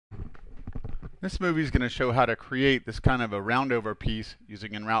This movie is going to show how to create this kind of a roundover piece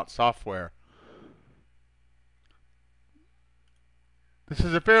using EnRoute software. This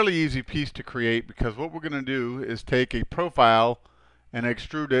is a fairly easy piece to create because what we're going to do is take a profile and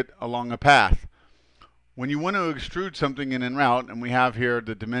extrude it along a path. When you want to extrude something in EnRoute, and we have here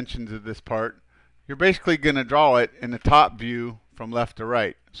the dimensions of this part, you're basically going to draw it in the top view from left to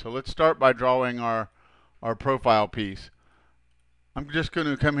right. So let's start by drawing our profile piece. I'm just going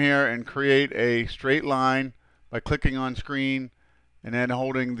to come here and create a straight line by clicking on screen and then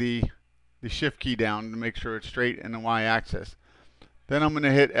holding the shift key down to make sure it's straight in the y-axis. Then I'm going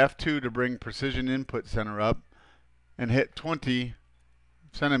to hit F2 to bring precision input center up and hit 20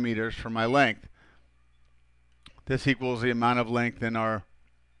 centimeters for my length. This equals the amount of length in our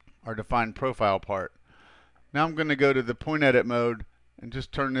defined profile part. Now I'm going to go to the point edit mode and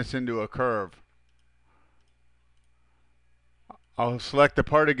just turn this into a curve. I'll select the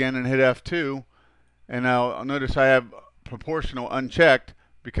part again and hit F2, and I'll notice I have proportional unchecked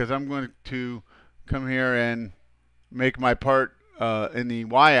because I'm going to come here and make my part in the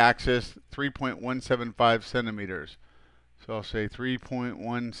y-axis 3.175 centimeters. So I'll say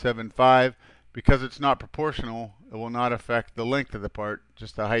 3.175. Because it's not proportional, it will not affect the length of the part,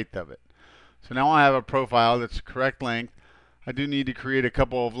 just the height of it. So now I have a profile that's the correct length. I do need to create a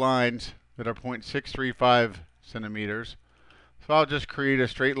couple of lines that are 0.635 centimeters. So I'll just create a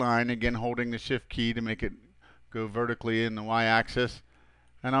straight line, again holding the shift key to make it go vertically in the y-axis.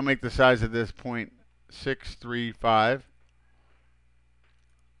 And I'll make the size of this 0.635.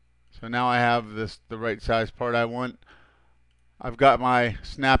 So now I have the right size part I want. I've got my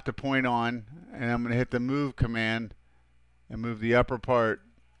snap to point on, and I'm going to hit the move command and move the upper part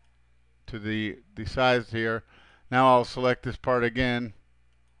to the size here. Now I'll select this part again.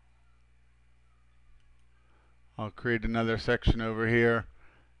 I'll create another section over here,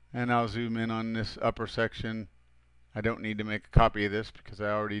 and I'll zoom in on this upper section. I don't need to make a copy of this because I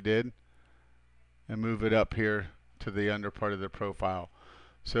already did, and move it up here to the under part of the profile.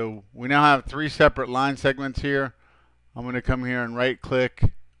 So we now have 3 separate line segments here. I'm going to come here and right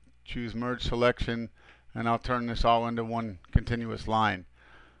click, choose merge selection, and I'll turn this all into one continuous line.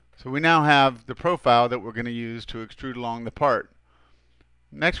 So we now have the profile that we're going to use to extrude along the part.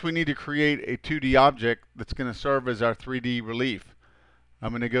 Next we need to create a 2D object that's going to serve as our 3D relief.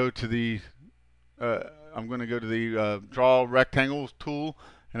 I'm going to go to the draw rectangles tool,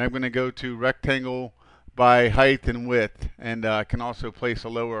 and I'm going to go to rectangle by height and width, and I can also place a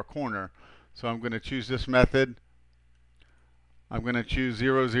lower corner. So I'm going to choose this method. I'm going to choose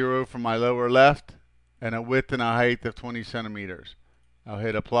 0, 0 for my lower left and a width and a height of 20 centimeters. I'll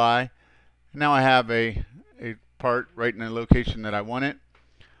hit apply. Now I have a part right in the location that I want it.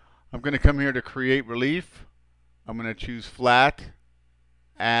 I'm going to come here to create relief. I'm going to choose flat,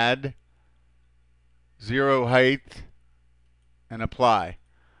 add, 0 height, and apply.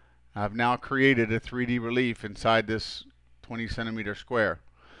 I've now created a 3D relief inside this 20 centimeter square.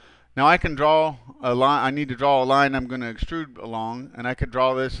 Now I can draw a line. I need to draw a line I'm going to extrude along, and I could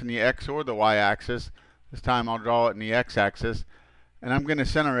draw this in the X or the Y axis. This time I'll draw it in the X axis, and I'm going to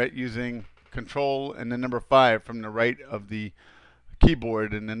center it using Control and the number 5 from the right of the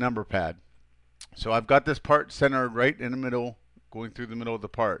keyboard in the number pad. So I've got this part centered right in the middle, going through the middle of the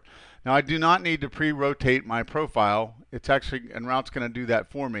part. Now I do not need to pre-rotate my profile. It's actually, EnRoute's going to do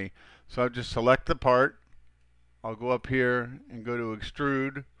that for me. So I'll just select the part. I'll go up here and go to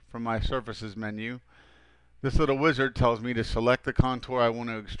Extrude from my Surfaces menu. This little wizard tells me to select the contour I want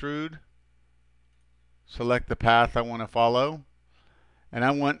to extrude, select the path I want to follow, and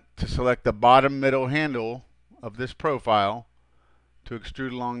I want to select the bottom middle handle of this profile to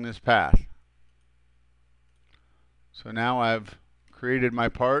extrude along this path. So now I've created my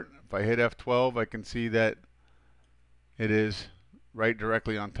part. If I hit F12, I can see that it is right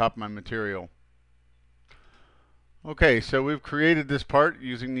directly on top of my material. Okay, so we've created this part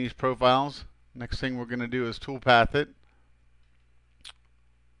using these profiles. Next thing we're going to do is Toolpath it.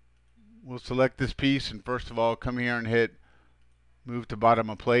 We'll select this piece, and first of all come here and hit move to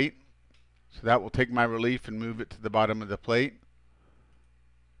bottom of plate. So that will take my relief and move it to the bottom of the plate.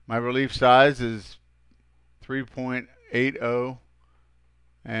 My relief size is 3.80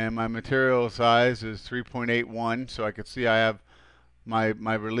 and my material size is 3.81, so I can see I have my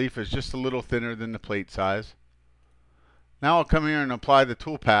relief is just a little thinner than the plate size. Now I'll come here and apply the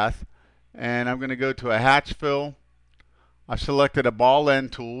toolpath, and I'm going to go to a hatch fill. I selected a ball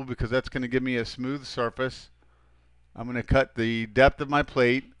end tool because that's going to give me a smooth surface. I'm going to cut the depth of my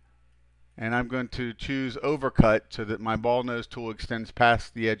plate, and I'm going to choose overcut so that my ball nose tool extends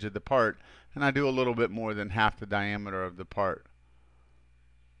past the edge of the part, and I do a little bit more than half the diameter of the part.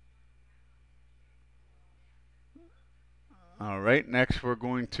 Alright, next we're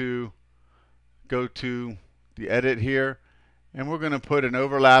going to go to the edit here, and we're going to put an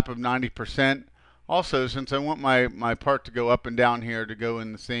overlap of 90%. Also, since I want my part to go up and down here to go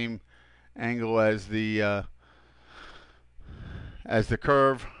in the same angle as the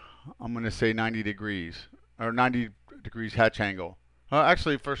curve, I'm going to say 90 degrees, or 90 degrees hatch angle.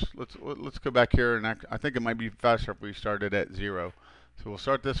 Actually, first let's go back here, and I think it might be faster if we started at 0. So we'll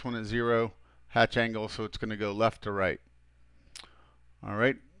start this one at 0 hatch angle, so it's going to go left to right. All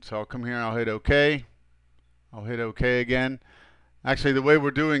right, so I'll come here and I'll hit OK. I'll hit OK again. Actually, the way we're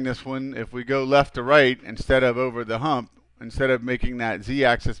doing this one, if we go left to right instead of over the hump, instead of making that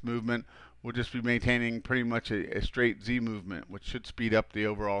Z-axis movement, we'll just be maintaining pretty much a straight Z movement, which should speed up the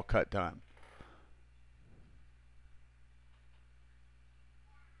overall cut time.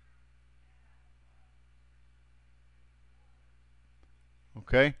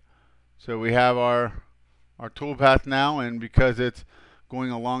 Okay, so we have our toolpath now, and because it's going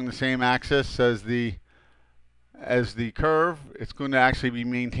along the same axis as the curve, it's going to actually be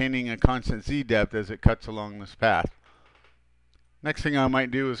maintaining a constant Z depth as it cuts along this path. Next thing I might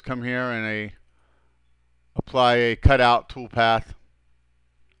do is come here and apply a cutout toolpath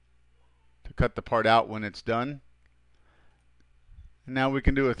to cut the part out when it's done. And now we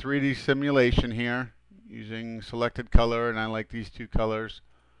can do a 3D simulation here using selected color, and I like these two colors.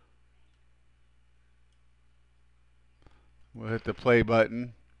 We'll hit the play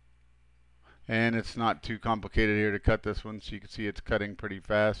button, and it's not too complicated here to cut this one, so you can see it's cutting pretty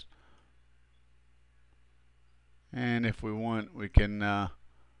fast. And if we want, we can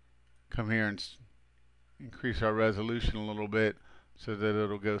come here and increase our resolution a little bit so that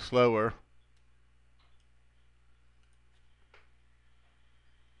it'll go slower.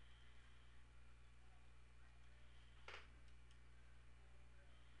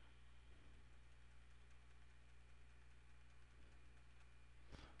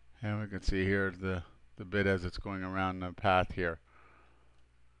 And we can see here the bit as it's going around the path here.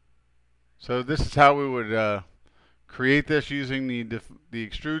 So this is how we would create this using the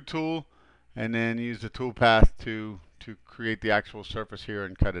Extrude tool, and then use the toolpath to create the actual surface here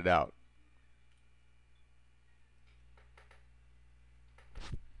and cut it out.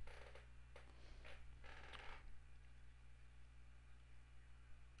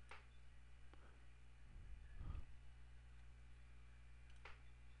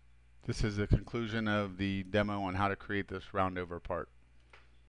 This is the conclusion of the demo on how to create this roundover part.